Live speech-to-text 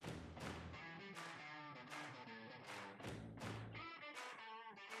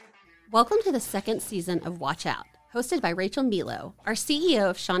Welcome to the second season of Watch Out, hosted by Rachel Milo, our CEO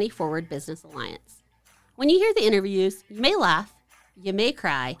of Shawnee Forward Business Alliance. When you hear the interviews, you may laugh, you may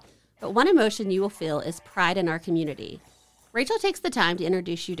cry, but one emotion you will feel is pride in our community. Rachel takes the time to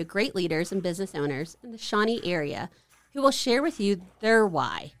introduce you to great leaders and business owners in the Shawnee area who will share with you their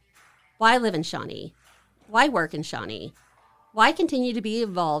why. Why live in Shawnee? Why work in Shawnee? Why continue to be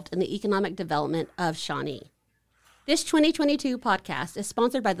involved in the economic development of Shawnee? This 2022 podcast is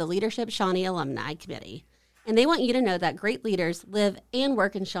sponsored by the Leadership Shawnee Alumni Committee, and they want you to know that great leaders live and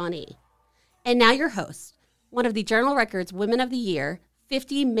work in Shawnee. And now your host, one of the Journal Record's Women of the Year,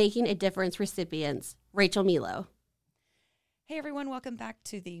 50 Making a Difference recipients, Rachel Milo. Hey everyone, welcome back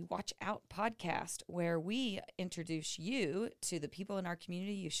to the Watch Out podcast, where we introduce you to the people in our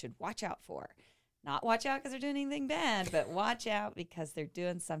community you should watch out for. Not watch out because they're doing anything bad, but watch out because they're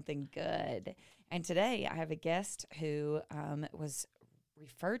doing something good. And today I have a guest who was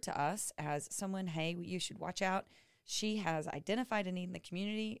referred to us as someone, hey, you should watch out. She has identified a need in the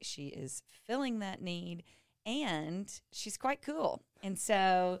community. She is filling that need, and she's quite cool. And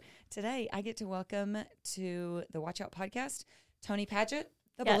so today I get to welcome to the Watch Out podcast, Tony Padgett,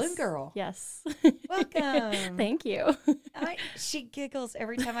 the Balloon Girl. Yes. Welcome. Thank you. She giggles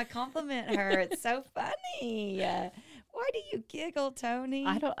every time I compliment her. It's so funny. Why do you giggle, Tony?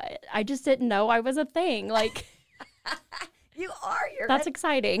 I just didn't know I was a thing. Like, you are. That's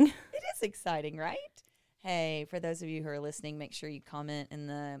exciting. It is exciting, right? Hey, for those of you who are listening, make sure you comment in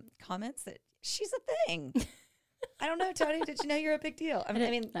the comments that she's a thing. I don't know, Tony. Did you know you're a big deal? I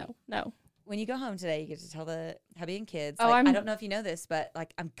mean, no. When you go home today, you get to tell the hubby and kids. Oh, I don't know if you know this, but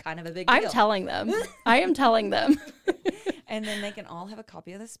I'm kind of a big deal. I'm telling them. I am telling them. And then they can all have a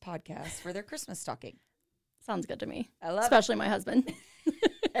copy of this podcast for their Christmas stocking. Sounds good to me. I love Especially my husband.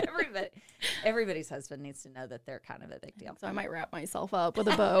 Everybody's husband needs to know that they're kind of a big deal. So I might wrap myself up with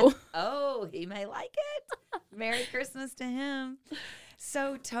a bow. Oh, he may like it. Merry Christmas to him.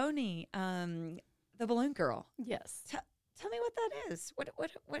 So, Tony, the Balloon Girl. Yes. Tell me what that is.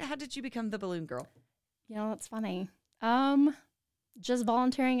 What? How did you become the Balloon Girl? You know, that's funny. Just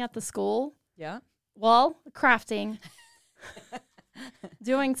volunteering at the school. Yeah. Well, crafting.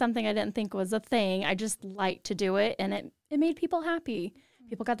 Doing something I didn't think was a thing. I just liked to do it, and it made people happy.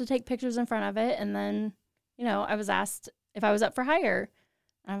 People got to take pictures in front of it, and then, I was asked if I was up for hire.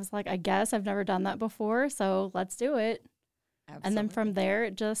 I was like, I guess I've never done that before, so let's do it. Absolutely. And then from there,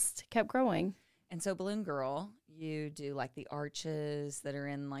 it just kept growing. And so, Balloon Girl, you do like the arches that are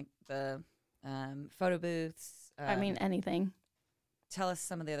in like the photo booths. Anything. Tell us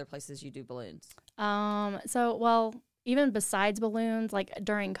some of the other places you do balloons. Even besides balloons, like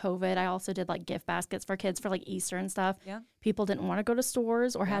during COVID, I also did like gift baskets for kids for like Easter and stuff. Yeah. People didn't want to go to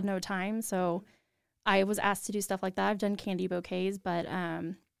stores or had no time. So I was asked to do stuff like that. I've done candy bouquets, but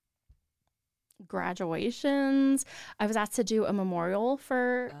graduations. I was asked to do a memorial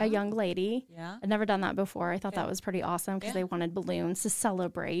for a young lady. Yeah. I'd never done that before. I thought that was pretty awesome because they wanted balloons to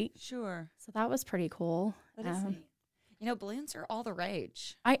celebrate. Sure. So that was pretty cool. That is neat. Balloons are all the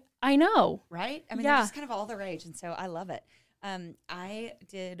rage. I know. Right? they're just kind of all the rage, and so I love it. I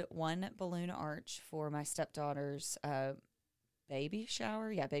did one balloon arch for my stepdaughter's baby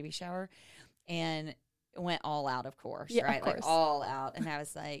shower. Yeah, baby shower. And it went all out, of course, right? Of course. Like all out. And I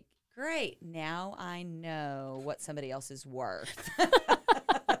was like, great, now I know what somebody else is worth.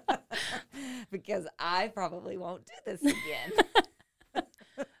 Because I probably won't do this again.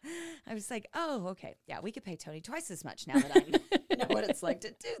 I was like, oh, okay. Yeah, we could pay Tony twice as much now that I know what it's like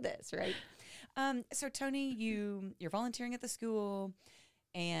to do this, right? So, Tony, you're volunteering at the school,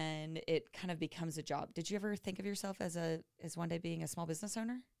 and it kind of becomes a job. Did you ever think of yourself as one day being a small business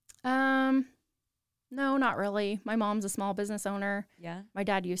owner? No, not really. My mom's a small business owner. Yeah. My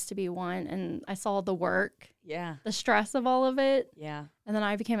dad used to be one, and I saw the work. Yeah. The stress of all of it. Yeah. And then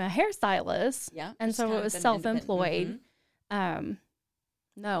I became a hairstystylist. Yeah. And so it was self-employed. Mm-hmm.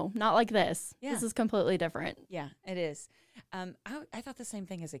 No, not like this. Yeah. This is completely different. Yeah, it is. I thought the same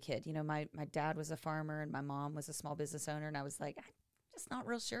thing as a kid. My dad was a farmer and my mom was a small business owner, and I was like, I'm just not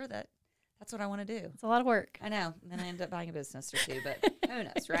real sure that's what I want to do. It's a lot of work. I know. And then I ended up buying a business or two, but who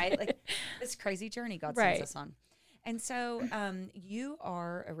knows, right? Like this crazy journey God sends us on. And so you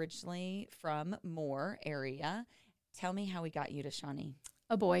are originally from Moore area. Tell me how we got you to Shawnee.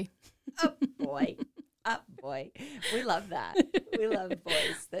 A boy. A boy. A boy. We love that. We love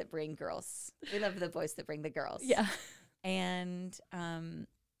boys that bring girls. We love the boys that bring the girls. Yeah. And,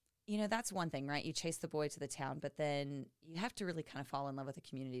 that's one thing, right? You chase the boy to the town, but then you have to really kind of fall in love with the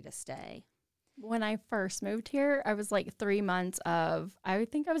community to stay. When I first moved here, I was like 3 months I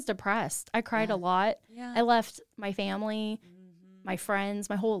think I was depressed. I cried a lot. Yeah. I left my family. Mm-hmm. my friends,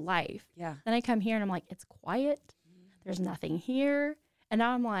 my whole life. Yeah. Then I come here and I'm like, it's quiet. There's nothing here. And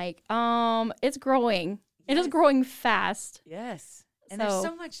now I'm like, it's growing. It is growing fast. Yes. And there's So-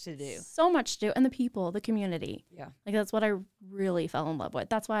 so much to do. So much to do. And the people, the community. Yeah. Like, that's what I really fell in love with.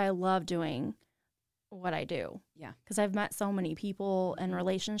 That's why I love doing what I do. Yeah. Because I've met so many people and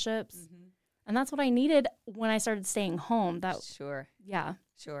relationships. Mm-hmm. And that's what I needed when I started staying home. That, Sure. yeah.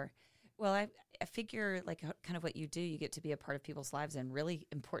 Sure. Well, I figure like kind of what you do, you get to be a part of people's lives in really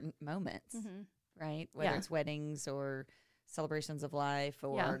important moments, right? Whether Yeah. it's weddings or celebrations of life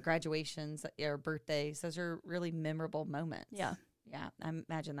or Yeah. graduations or birthdays, those are really memorable moments. Yeah. Yeah. I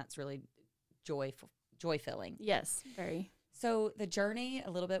imagine that's really joy-filling. Yes. Very. So the journey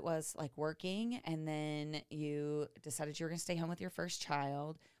a little bit was like working, and then you decided you were going to stay home with your first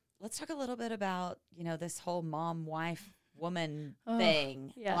child. Let's talk a little bit about, this whole mom, wife, woman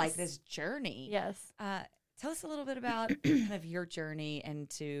thing, yes. like this journey. Yes. Tell us a little bit about kind of your journey and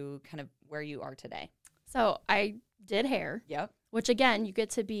to kind of where you are today. So I did hair, Yep. which again, you get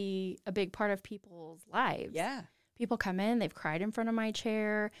to be a big part of people's lives. Yeah. People come in, they've cried in front of my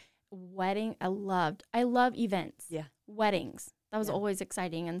chair. Wedding, I love events. Yeah. Weddings. That was Yeah. always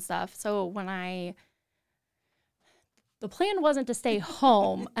exciting and stuff. So the plan wasn't to stay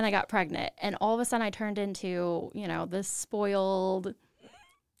home and I got pregnant. And all of a sudden I turned into, this spoiled,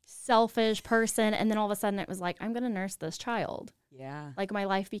 selfish person. And then all of a sudden it was like, I'm going to nurse this child. Yeah. Like my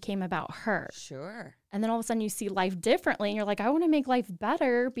life became about her. Sure. And then all of a sudden you see life differently and you're like, I want to make life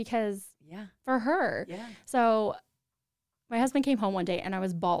better because Yeah. for her. Yeah. So my husband came home one day and I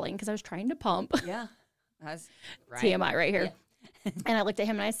was bawling because I was trying to pump. Yeah. That's right. TMI right here. And I looked at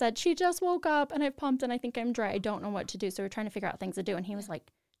him and I said, she just woke up and I've pumped and I think I'm dry. I don't know what to do. So we're trying to figure out things to do. And he was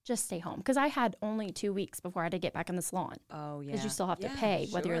like, just stay home. Because I had only 2 weeks before I had to get back in the salon. Oh, yeah. Because you still have to Yeah, pay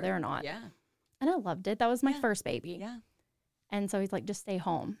whether you're sure. there or not. Yeah. And I loved it. That was my Yeah. first baby. Yeah. And so he's like, just stay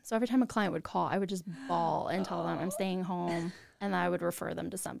home. So every time a client would call, I would just bawl and tell them I'm staying home. And I would refer them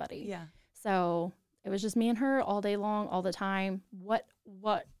to somebody. Yeah. So it was just me and her all day long, all the time. What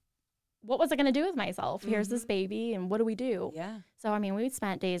was I going to do with myself? Here's this baby, and what do we do? Yeah. So, we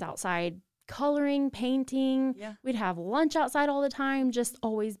spent days outside coloring, painting. Yeah. We'd have lunch outside all the time, just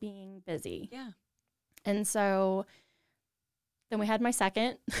always being busy. Yeah. And so then we had my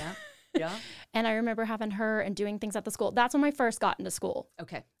second. Yeah. Yeah. And I remember having her and doing things at the school. That's when I first got into school.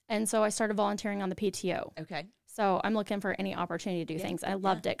 Okay. And so I started volunteering on the PTO. Okay. So I'm looking for any opportunity to do Yeah, things. I yeah,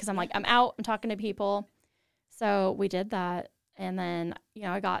 loved it because I'm like, I'm out, I'm talking to people. So we did that. And then,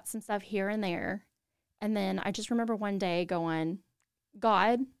 I got some stuff here and there. And then I just remember one day going,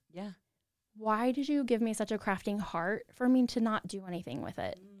 God, Yeah. why did you give me such a crafting heart for me to not do anything with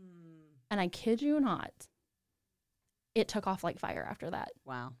it? And I kid you not, it took off like fire after that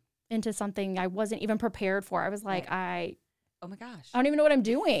Wow. into something I wasn't even prepared for. I was like, Right. Oh my gosh. I don't even know what I'm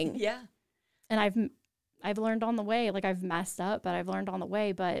doing. Yeah. And I've learned on the way. Like I've messed up, but I've learned on the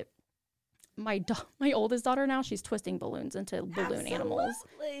way. But my oldest daughter now, she's twisting balloons into balloon animals.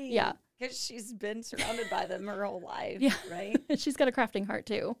 Absolutely. Yeah. Because she's been surrounded by them her whole life. Yeah. Right. She's got a crafting heart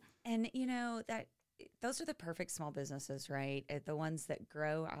too. And that those are the perfect small businesses, right? The ones that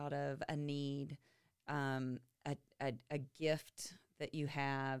grow out of a need, a gift that you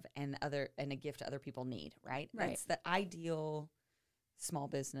have, and a gift other people need, right? Right. That's the ideal small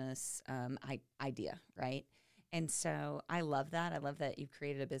business idea, right? And so I love that. I love that you've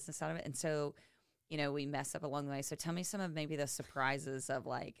created a business out of it. And so, we mess up along the way. So tell me some of maybe the surprises of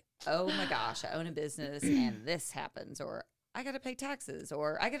like, oh my gosh, I own a business and this happens, or I got to pay taxes,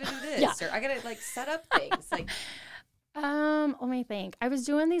 or I got to do this, or I got to like set up things. Like, Let me think. I was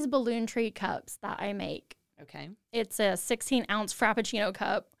doing these balloon tree cups that I make. okay. It's a 16-ounce Frappuccino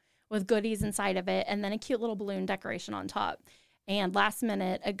cup with goodies inside of it and then a cute little balloon decoration on top. And last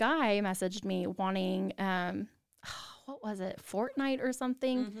minute, a guy messaged me wanting, what was it, Fortnite or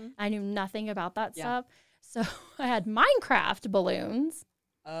something? Mm-hmm. I knew nothing about that Yeah. stuff. So I had Minecraft balloons.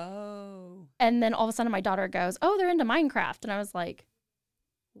 Oh. And then all of a sudden my daughter goes, oh, they're into Minecraft. And I was like,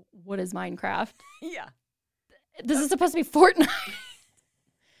 what is Minecraft? Yeah. This is supposed to be Fortnite.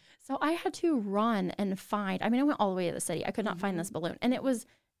 So I had to run and find. I went all the way to the city. I could not find this balloon. And it was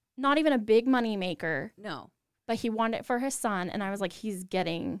not even a big money maker, No. but he wanted it for his son. And I was like, he's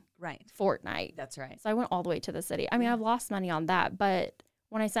getting Right. Fortnite. That's right. So I went all the way to the city. Yeah. I've lost money on that. But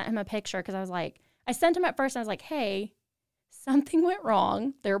when I sent him a picture, because I was like, I sent him at first and I was like, hey, something went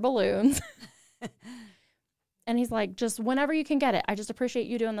wrong. They're balloons. And he's like, just whenever you can get it. I just appreciate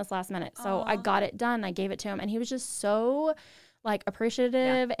you doing this last minute. So I Aw. got it done. I gave it to him. And he was just so like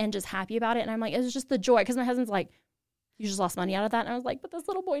appreciative and just happy about it. And I'm like, it was just the joy. Because my husband's like, you just lost money out of that. And I was like, but this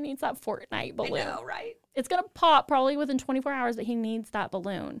little boy needs that Fortnite balloon. I know, right? It's going to pop probably within 24 hours, but he needs that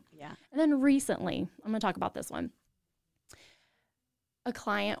balloon. Yeah. And then recently, I'm going to talk about this one. A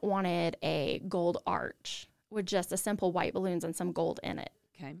client wanted a gold arch with just a simple white balloons and some gold in it.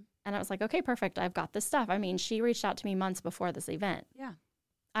 Okay. And I was like, okay, perfect. I've got this stuff. I mean, she reached out to me months before this event. Yeah.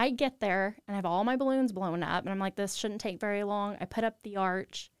 I get there and I have all my balloons blown up. And I'm like, this shouldn't take very long. I put up the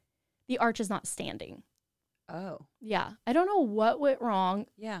arch. The arch is not standing. Oh. Yeah. I don't know what went wrong.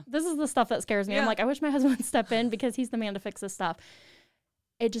 Yeah. This is the stuff that scares me. Yeah. I'm like, I wish my husband would step in because he's the man to fix this stuff.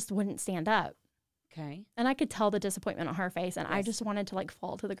 It just wouldn't stand up. Okay. And I could tell the disappointment on her face. And I Yes. just wanted to like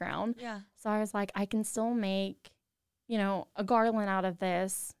fall to the ground. Yeah. So I was like, I can still make, you know, a garland out of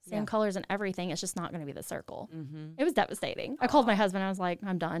this, same Yeah. colors and everything. It's just not going to be the circle. Mm-hmm. It was devastating. I called my husband. I was like,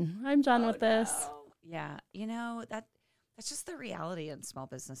 I'm done. I'm done with this. Yeah. You know, that's just the reality in small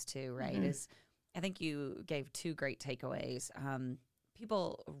business too, right? Mhm. Is I think you gave two great takeaways.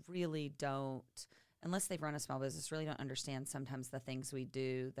 People really don't, unless they've run a small business, really don't understand sometimes the things we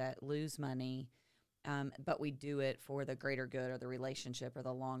do that lose money, but we do it for the greater good or the relationship or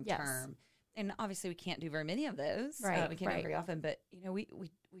the long Yes. term. And obviously, we can't do very many of those. Right, We can't do right. it very often, but you know, we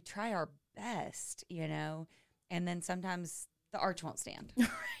try our best, you know, and then sometimes the arch won't stand,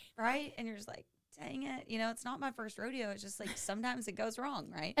 right? And you're just like, dang it, you know, it's not my first rodeo. It's just like sometimes it goes wrong,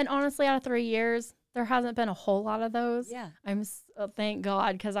 right? And honestly, out of 3 years, there hasn't been a whole lot of those. Yeah, Thank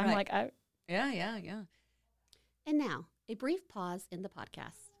God, because I'm Right. like, yeah. And now, a brief pause in the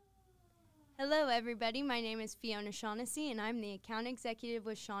podcast. Hello, everybody. My name is Fiona Shaughnessy, and I'm the account executive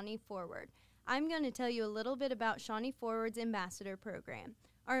with Shawnee Forward. I'm going to tell you a little bit about Shawnee Forward's Ambassador Program.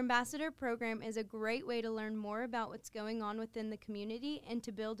 Our Ambassador Program is a great way to learn more about what's going on within the community and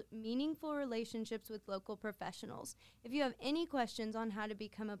to build meaningful relationships with local professionals. If you have any questions on how to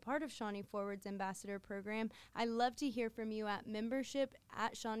become a part of Shawnee Forward's Ambassador Program, I'd love to hear from you at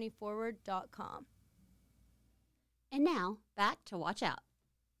membership@shawneeforward.com. And now, back to Watch Out.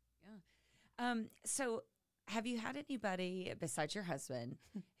 So have you had anybody besides your husband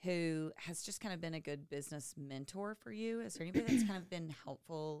who has just kind of been a good business mentor for you? Is there anybody that's kind of been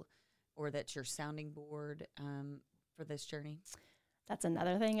helpful or that's your sounding board for this journey? that's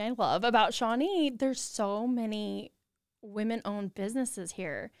another thing I love about Shawnee. There's so many women-owned businesses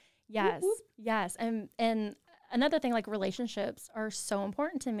here. Yes, yes. And another thing, like relationships are so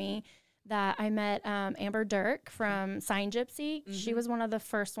important to me. That I met Amber Dirk from Sign Gypsy. Mm-hmm. She was one of the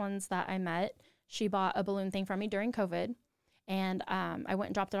first ones that I met. She bought a balloon thing from me during COVID. And I went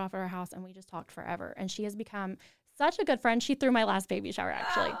and dropped it off at her house, and we just talked forever. And she has become such a good friend. She threw my last baby shower,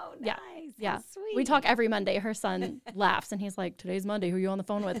 actually. Oh, Yeah. nice. Yeah. How sweet. We talk every Monday. Her son laughs, and he's like, today's Monday. Who are you on the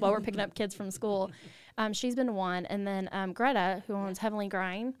phone with? While we're picking up kids from school. She's been one. And then Greta, who owns Heavenly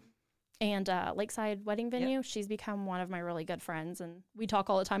Grind and Lakeside Wedding Venue, she's become one of my really good friends. And we talk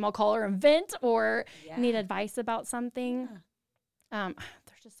all the time. I'll call her and vent or need advice about something. There's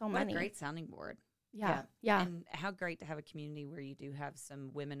just so What many. a great sounding board. Yeah. And how great to have a community where you do have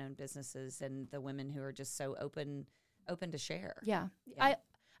some women-owned businesses and the women who are just so open to share. Yeah. Yeah.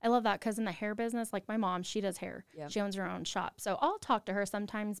 I love that because in the hair business, like my mom, she does hair. Yeah. She owns her own shop. So I'll talk to her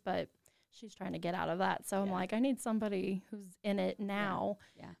sometimes, but she's trying to get out of that. So I'm Yeah. like, I need somebody who's in it now.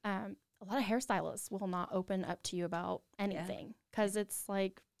 Yeah. A lot of hairstylists will not open up to you about anything because it's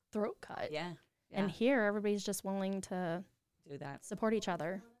like throat cut. Yeah. And here, everybody's just willing to do that. support each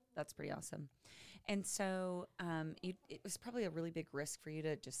other. That's pretty awesome. And so it was probably a really big risk for you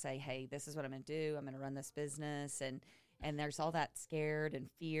to just say, hey, this is what I'm going to do. I'm going to run this business. And there's all that scared and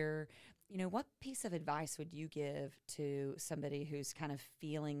fear. You know, what piece of advice would you give to somebody who's kind of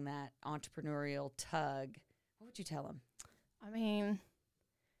feeling that entrepreneurial tug? What would you tell them? I mean,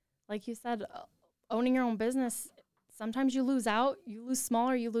 like you said, owning your own business, sometimes you lose out. You lose small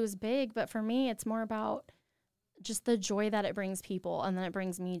or you lose big. But for me, it's more about just the joy that it brings people, and then it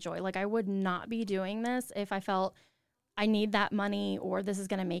brings me joy. Like I would not be doing this if I felt I need that money or this is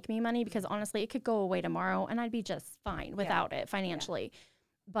going to make me money, because honestly, it could go away tomorrow and I'd be just fine without it financially.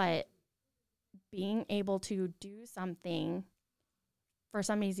 But being able to do something for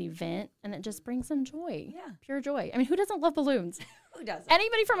somebody's event and it just brings them joy. Yeah. Pure joy. I mean, who doesn't love balloons? Who doesn't?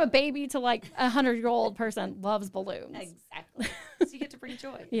 Anybody from a baby to like 100-year-old person loves balloons. Exactly. So you get to bring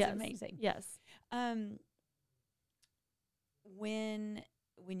joy. It's Yes. amazing. Yes. When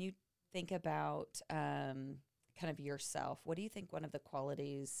you think about kind of yourself, what do you think one of the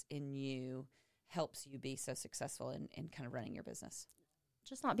qualities in you helps you be so successful in kind of running your business?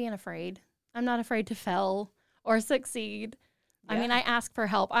 Just not being afraid. I'm not afraid to fail or succeed. I mean, Yeah. I ask for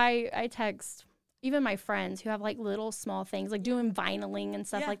help. I text even my friends who have like little small things, like doing vinyling and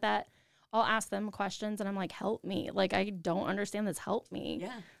stuff Yeah. like that. I'll ask them questions and I'm like, help me. Like, I don't understand this. Help me.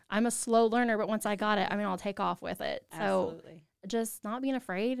 Yeah, I'm a slow learner, but once I got it, I mean, I'll take off with it. absolutely. So just not being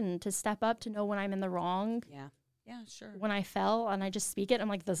afraid and to step up to know when I'm in the wrong. Yeah. Yeah, sure. When I fell and I just speak it, I'm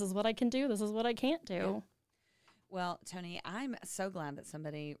like, this is what I can do. This is what I can't do. Yeah. Well, Tony, I'm so glad that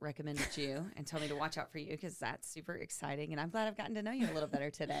somebody recommended you and told me to watch out for you because that's super exciting. And I'm glad I've gotten to know you a little better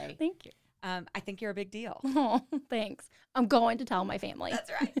today. Thank you. I think you're a big deal. Oh, thanks. I'm going to tell my family.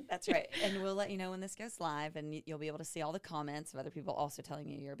 That's right. That's right. And we'll let you know when this goes live, and you'll be able to see all the comments of other people also telling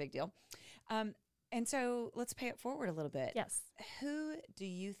you you're a big deal. And so let's pay it forward a little bit. Yes. Who do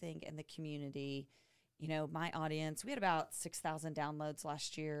you think in the community, you know, my audience, we had about 6,000 downloads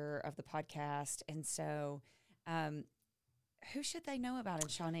last year of the podcast. And so who should they know about in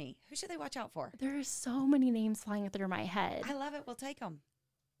Shawnee? Who should they watch out for? There are so many names flying through my head. I love it. We'll take them.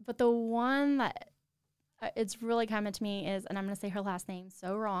 But the one that it's really coming to me is, and I'm going to say her last name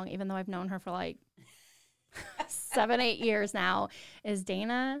so wrong, even though I've known her for like 7-8 years now, is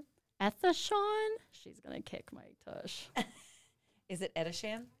Dana Ethishon. She's going to kick my tush. Is it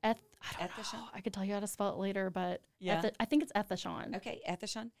Edishan? I don't Ethishon? know. I could tell you how to spell it later, but Yeah. I think it's Ethishon. Okay,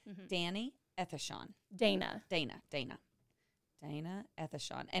 Ethishon. Mhm. Danny Ethishon. Dana. Dana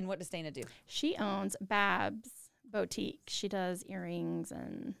Ethishon. And what does Dana do? She owns Babs Boutique. She does earrings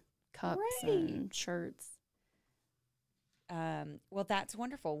and cups and shirts. Well, that's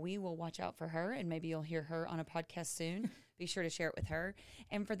wonderful. We will watch out for her, and maybe you'll hear her on a podcast soon. Be sure to share it with her.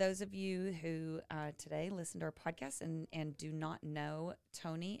 And for those of you who today listen to our podcast and do not know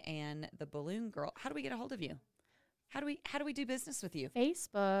Tony and the Balloon Girl, how do we get a hold of you? How do we do business with you?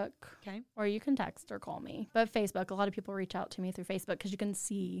 Facebook. Okay, Or you can text or call me. But Facebook, a lot of people reach out to me through Facebook because you can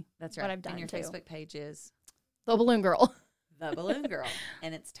see that's right. what I've done and your too. Facebook page is The Balloon Girl. The Balloon Girl,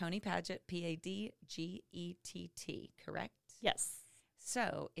 and it's Tony Paget, Padgett, correct? Yes.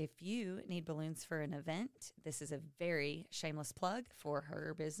 So if you need balloons for an event, this is a very shameless plug for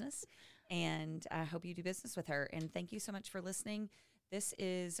her business, and I hope you do business with her. And thank you so much for listening. This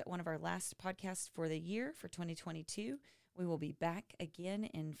is one of our last podcasts for the year for 2022. We will be back again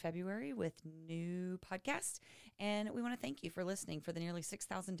in February with new podcasts, and we want to thank you for listening for the nearly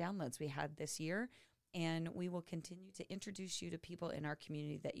 6,000 downloads we had this year. And we will continue to introduce you to people in our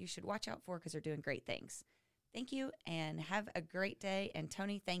community that you should watch out for because they're doing great things. Thank you and have a great day. And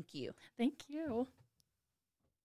Tony, thank you. Thank you.